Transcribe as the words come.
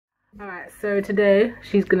Alright, so today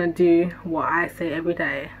she's gonna do what I say every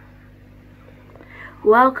day.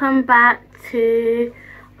 Welcome back to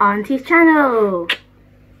Auntie's channel.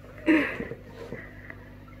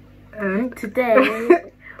 Today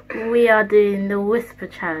we are doing the whisper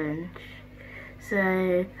challenge.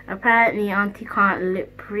 So apparently Auntie can't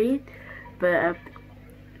lip read, but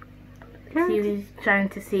she was trying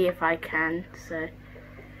to see if I can. So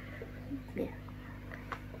yeah,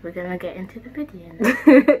 we're gonna get into the video now.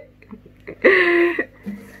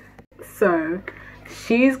 So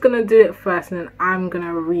she's gonna do it first and then I'm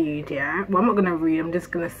gonna read, yeah? Well, I'm not gonna read, I'm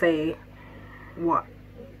just gonna say what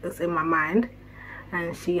is in my mind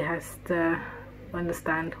and she has to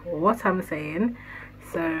understand what I'm saying.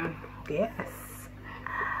 So yes,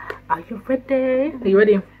 are you ready? Are you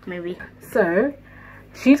ready? Maybe. So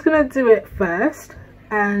she's gonna do it first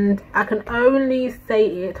and I can only say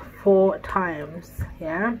it 4 times,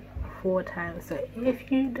 yeah? 4 times. So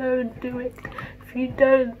if you don't do it, if you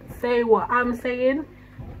don't say what I'm saying,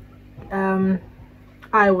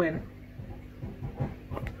 I win.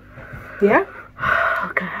 Yeah?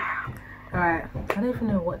 Okay. Alright. I don't even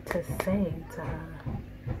know what to say to her.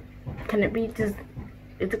 Can it be just?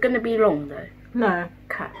 Is it gonna be long though? No.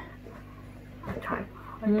 Okay. Try.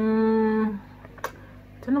 Don't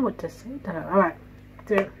know what to say to her. Alright.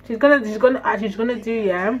 Do it. She's gonna do,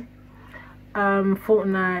 yeah.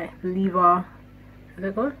 Fortnite, Lever. Is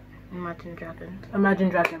it called? Imagine Dragons. Imagine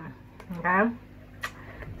Dragon. Okay.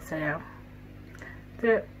 So yeah. Do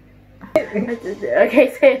it. Okay,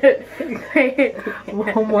 say it.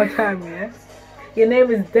 One more time, yeah. Your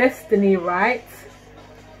name is Destiny, right?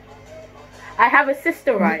 I have a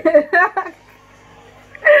sister, right?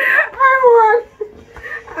 I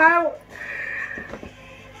won.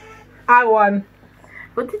 I won.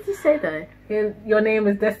 What did you say though? Your name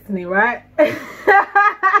is Destiny, right?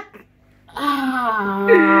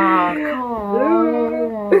 Ah, come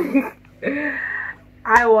on.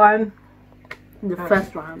 I won. The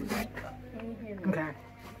first round. Okay.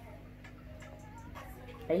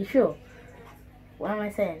 Are you sure? What am I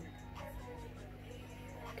saying?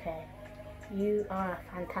 Okay. You are a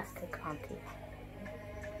fantastic auntie.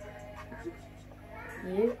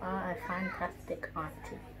 You are a fantastic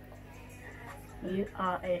auntie. You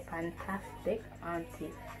are a fantastic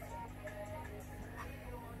auntie.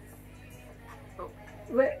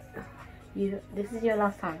 Wait. This is your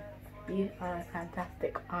last time. You are a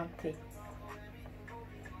fantastic auntie.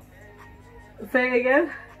 Say it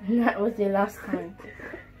again. That was your last time.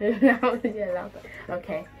 That was your last time.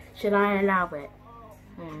 Okay. Should I allow it?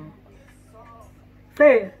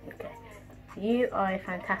 Say it. Okay. You are a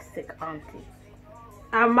fantastic auntie.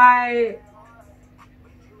 Am I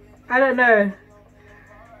don't know.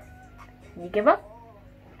 You give up?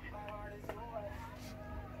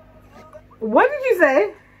 What did you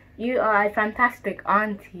say? You are a fantastic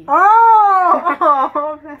auntie.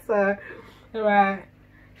 Oh, bless her. Right.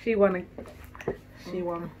 She won. She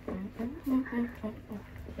won.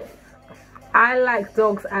 I like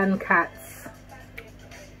dogs and cats.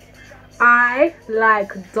 I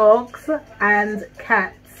like dogs and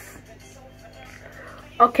cats.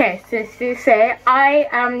 Okay, so you say, I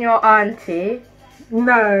am your auntie.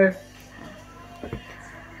 No.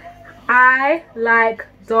 I like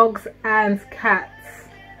dogs and cats.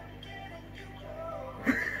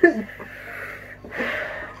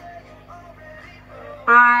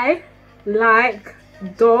 I like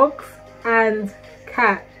dogs and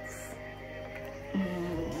cats.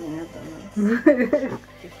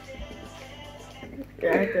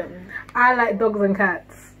 I like dogs and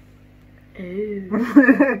cats. Ooh.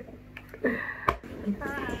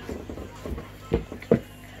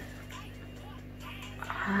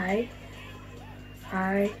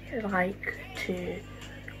 I like to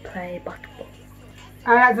play basketball. I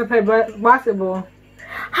like to play basketball.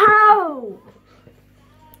 How?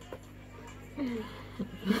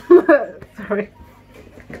 Sorry.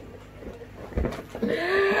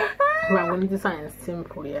 Right, I'm gonna do something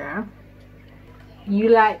simple, yeah? You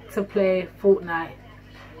like to play Fortnite.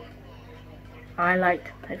 I like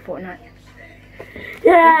to play Fortnite.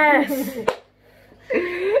 Yes!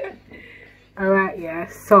 Alright, yeah,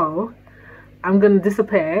 so I'm gonna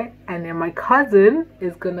disappear and then my cousin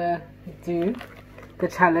is gonna do the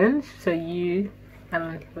challenge. So you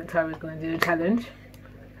and Victoria's gonna do the challenge.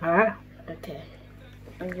 Alright? Okay.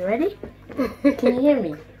 Are you ready? Can you hear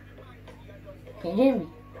me? Can you hear me?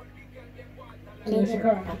 I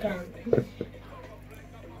can.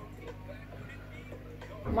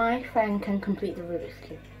 My friend can complete the Rubik's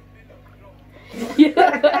Cube.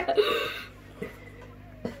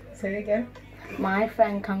 Say it again. My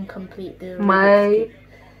friend can complete the Rubik's Cube.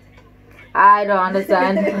 I don't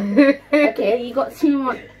understand. Okay, you got two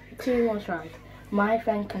more tries. My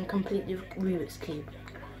friend can complete the Rubik's Cube.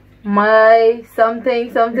 My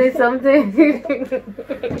something.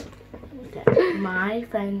 Okay. My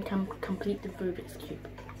friend can complete the Rubik's Cube.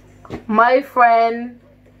 My friend.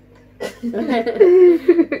 That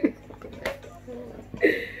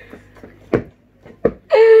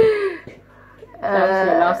was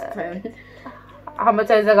your last turn. How much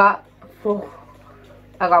times I got? 4.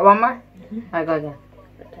 I got one more? I go again.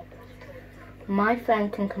 Okay. My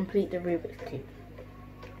friend can complete the Rubik's Cube.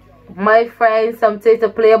 My friend something to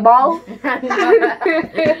play ball. I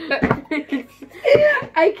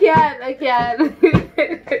can't. I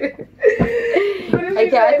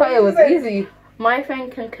thought it was easy. My friend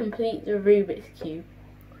can complete the Rubik's Cube.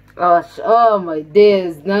 Oh my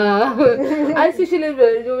days, no. I see she live.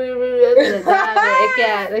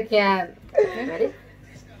 I can't. Ready?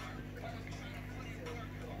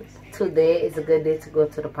 Today is a good day to go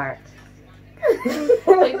to the park.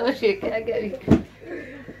 I know she can't get me.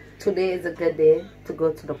 Today is a good day to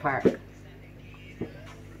go to the park.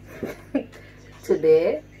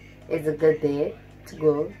 Today is a good day to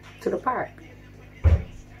go to the park.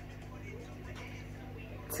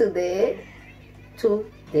 Today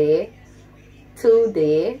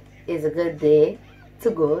is a good day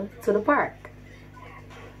to go to the park.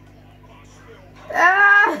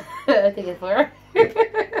 I think it's for her.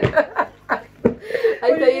 I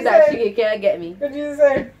tell you that she can't get me. What did you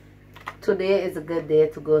say? Today is a good day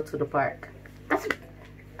to go to the park. That's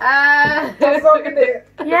That's so good.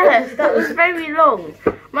 yes, that was very long.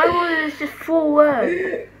 My one is just 4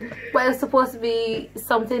 words. But it's supposed to be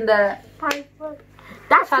something that 5 words.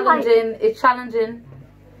 That's challenging. It's challenging.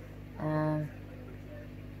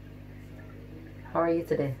 How are you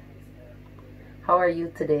today? How are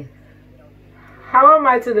you today? How am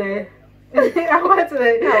I today? How am I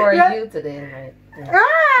today? How are you today? Right. Yeah.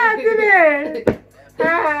 Ah, today.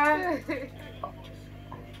 Ah.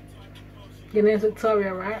 Your name's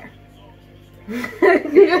Victoria, right?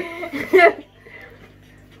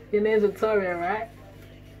 Your name's Victoria, right?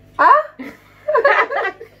 Ah?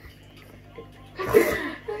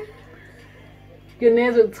 Your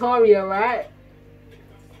name's Victoria, right?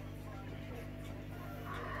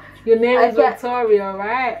 Your name is Victoria,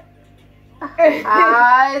 right?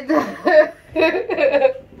 And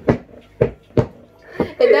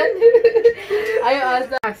then I asked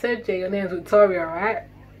her, I said, Jay, your name's Victoria, right?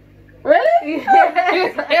 really?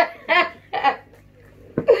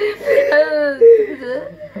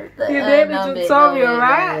 Your name is Victoria,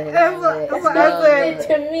 right? That's what I said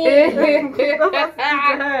to me.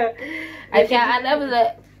 I can't. I never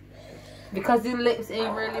let because your lips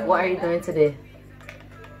ain't really. What are you doing today?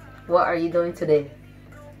 What are you doing today?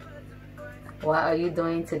 What are you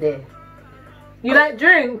doing today? You like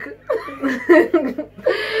drink?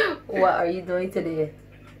 What are you doing today?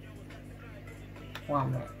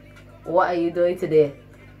 1 minute. What are you doing today?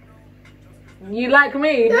 You like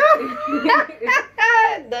me? What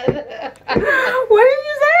What did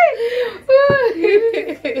you say?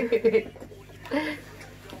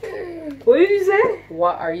 What did you say?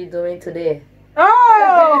 What are you doing today?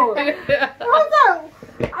 Oh! What's up?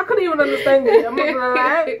 I couldn't even understand it. I'm not gonna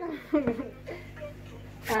lie.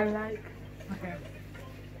 I like. Okay.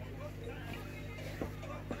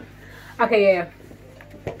 Okay, yeah.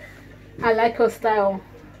 I like your style.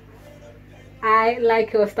 I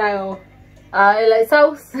like your style. I like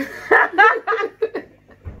sauce.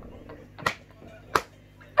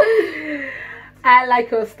 I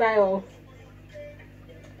like your style.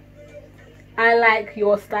 I like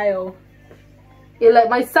your style. You like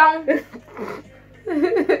my sound?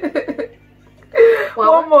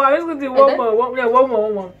 One more. I'm just gonna do one more. One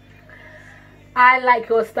more. I like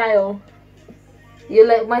your style. You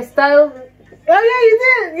like my style? Oh yeah, you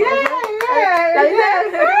did. Yeah. Like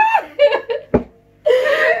that.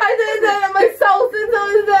 I said that my sauce. It's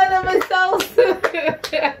always that my sauce.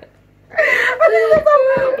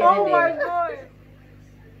 Oh my god.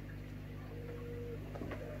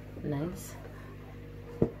 Nice.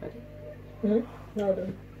 Ready? No,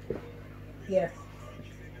 then. Yeah.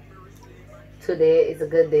 Today is a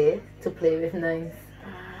good day to play with nice.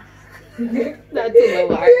 Not too low.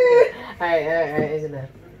 Alright.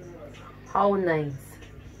 How nice.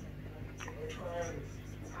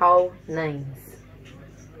 How nice.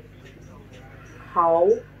 How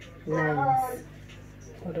nice.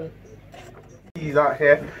 Hold on. He's out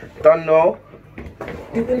here. Don't know.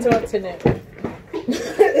 You've interrupted it.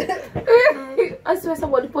 I swear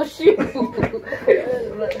somebody pushed you.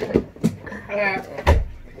 Yeah.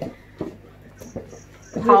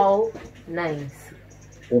 How nice.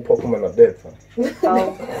 All Pokemon are dead, fam.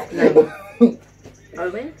 How nice.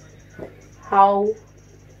 Owen? How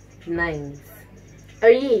nice. Oh,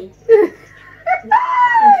 yeah.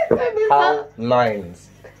 How nines.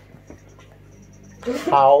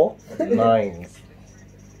 How nines.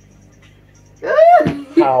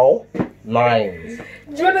 How nines.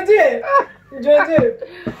 Do you wanna do it? Do you wanna do it?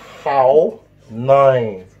 How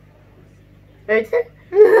nines. Okay.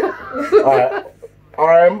 Alright.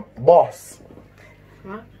 I'm boss.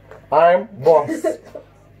 What? I'm boss.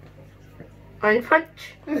 I'm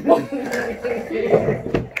punch. This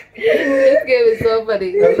game is so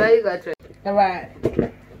funny. Now you got tricked. Alright.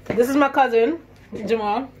 This is my cousin,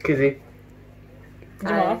 Jamal. Kizzy.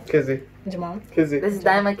 Jamal. Kizzy. Jamal. Kizzy. This is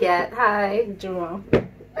Diamond Cat. Hi. Jamal.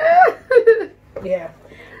 Yeah.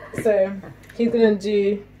 So he's gonna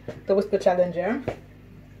do the whisper challenge, yeah?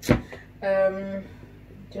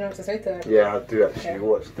 Do you know what to say to her? Yeah, I do actually. Yeah.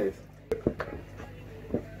 Watch this.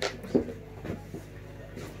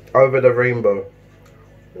 Over the rainbow.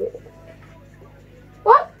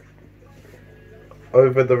 What?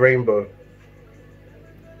 Over the rainbow.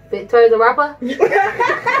 Victoria the rapper?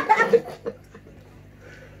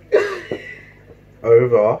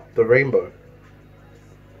 Over the rainbow.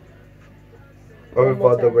 One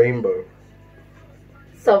more Over the time. rainbow.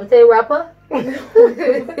 Something rapper? No. What is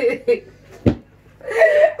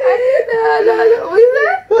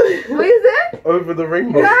that? What is that? Over the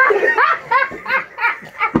rainbow.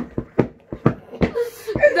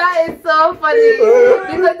 That is so funny.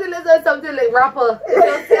 You got to listen to something like rapper.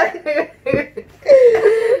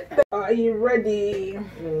 Are you ready?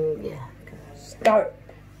 Yeah. Start.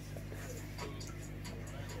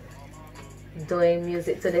 Doing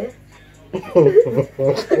music today.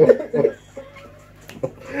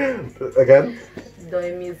 Again?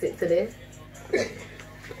 Doing music today.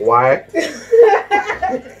 Why?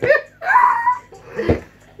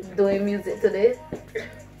 Doing music today.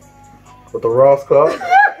 With the rascal?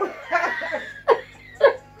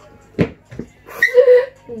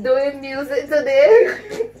 Doing music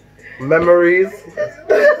today. Memories?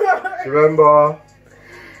 Remember?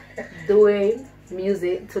 Doing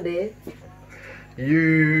music today.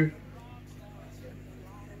 You.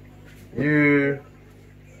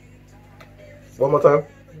 One more time.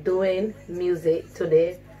 Doing music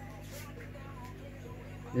today.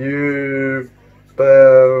 You.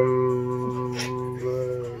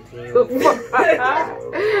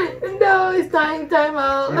 No, it's time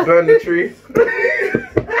out. You burn the tree.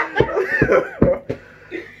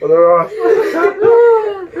 For the rest.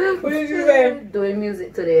 What did you say? Doing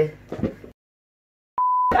music today.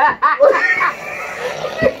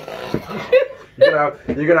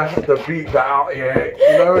 You're gonna have to beat that out here.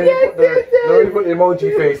 You know when you put the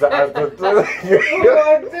emoji face that has the. Oh,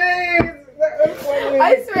 dang. That was funny. I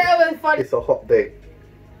swear it was funny. It's a hot day.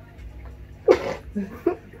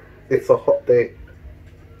 It's a hot day.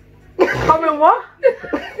 Come in what?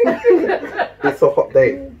 It's a hot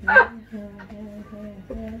day.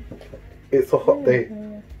 It's a hot day.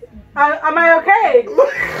 Am I okay?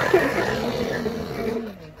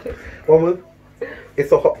 One more.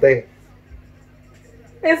 It's a hot day.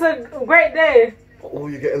 It's a great day. Oh,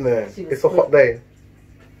 you're getting there. It's a hot day.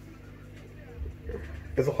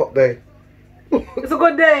 It's a hot day. It's a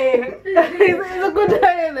good day. It's a good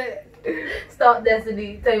day, isn't it? Stop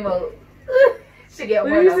Destiny. Time out. She get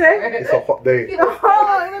What more did you say? It's a hot day. You know,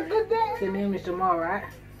 Oh, it's a good day. Your name is Jamal, right?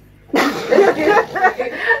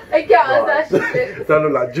 I can't answer that shit. That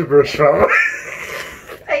look like gibberish, fam.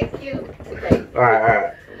 Thank you. Thank you.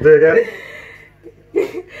 Alright. Do it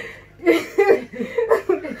again.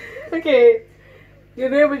 Okay. Your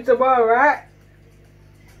name is Jamal, right?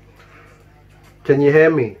 Can you hear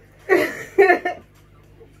me?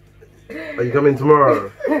 Are you coming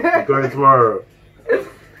tomorrow? You're going tomorrow.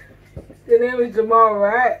 Your name is Jamal,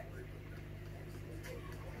 right?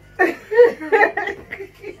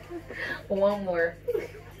 One more.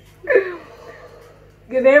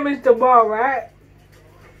 Your name is Jamal, right?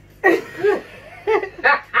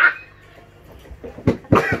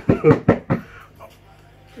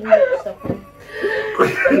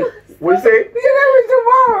 What you say? Your name is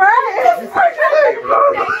Jamal, right?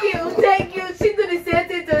 Thank you. She did the same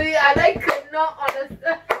thing to me and I could not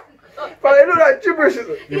understand. But it look like gibberish.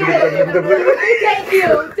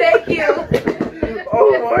 Thank you.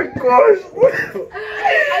 Oh my gosh. I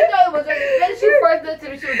thought it was when she first did to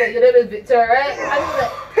me, she was like, your name is Victor, right? I was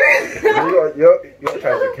like, You're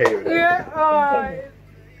trying to KO them. Yeah.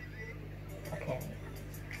 Okay.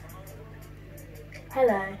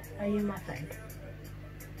 Hello, are you my friend?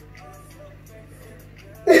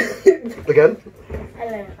 Again?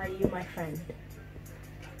 Hello, are you my friend?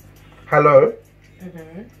 Hello?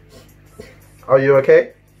 Are you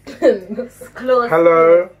okay? Close.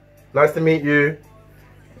 Hello. Nice to meet you.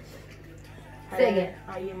 Say again.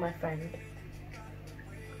 Are you my friend?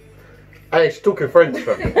 Hey, she's talking French,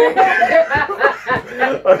 fam.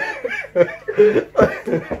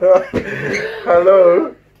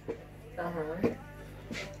 Hello.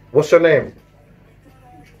 What's your name?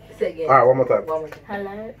 Say again. Alright, one more time. One more time.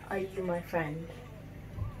 Hello, are you my friend?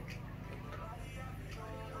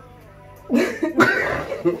 I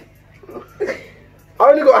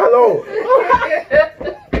only got hello.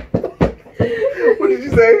 What did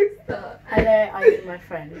you say? Hello, are you my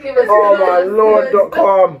friend? Oh my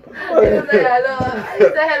lord.com. Say hello.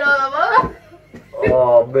 Say hello, mama.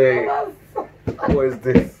 Oh man. What is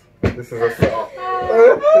this? This is a setup.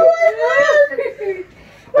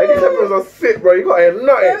 Hey, these headphones are sick, bro. You can't hear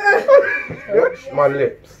nothing. My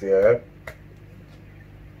lips, yeah.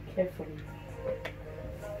 Carefully.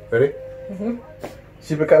 Ready?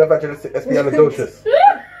 Supercalifragilisticexpialidocious.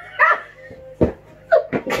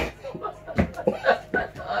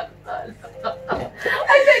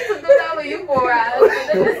 I think to do that with you for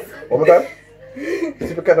hours. One more time.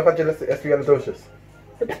 Supercalifragilisticexpialidocious.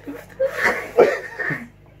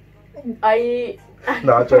 Are you...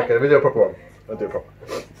 No, I'm joking. Let me do a proper one. I'll do it proper.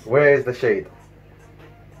 Where is the shade?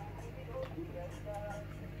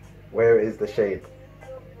 Where is the shade?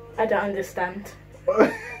 I don't understand.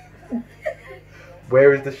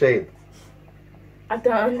 Where is the shade? I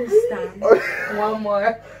don't understand. One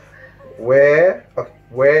more. Where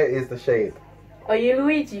is the shade? Are you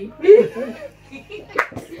Luigi?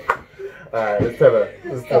 Alright, let's tell her.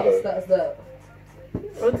 Let's tell her. Stop.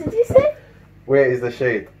 What did you say? Where is the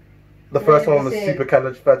shade? The first one was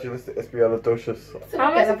supercalifragilisticexpialidocious.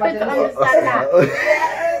 How am I supposed to understand that?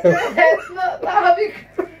 That's not how you.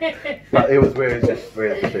 It was where is the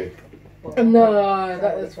shade? No,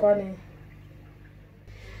 that is funny.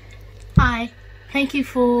 Hi, thank you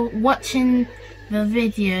for watching the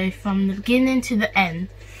video from the beginning to the end.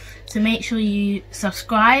 So make sure you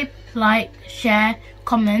subscribe, like, share,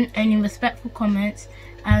 comment, only respectful comments,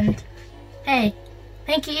 and hey,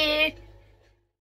 thank you!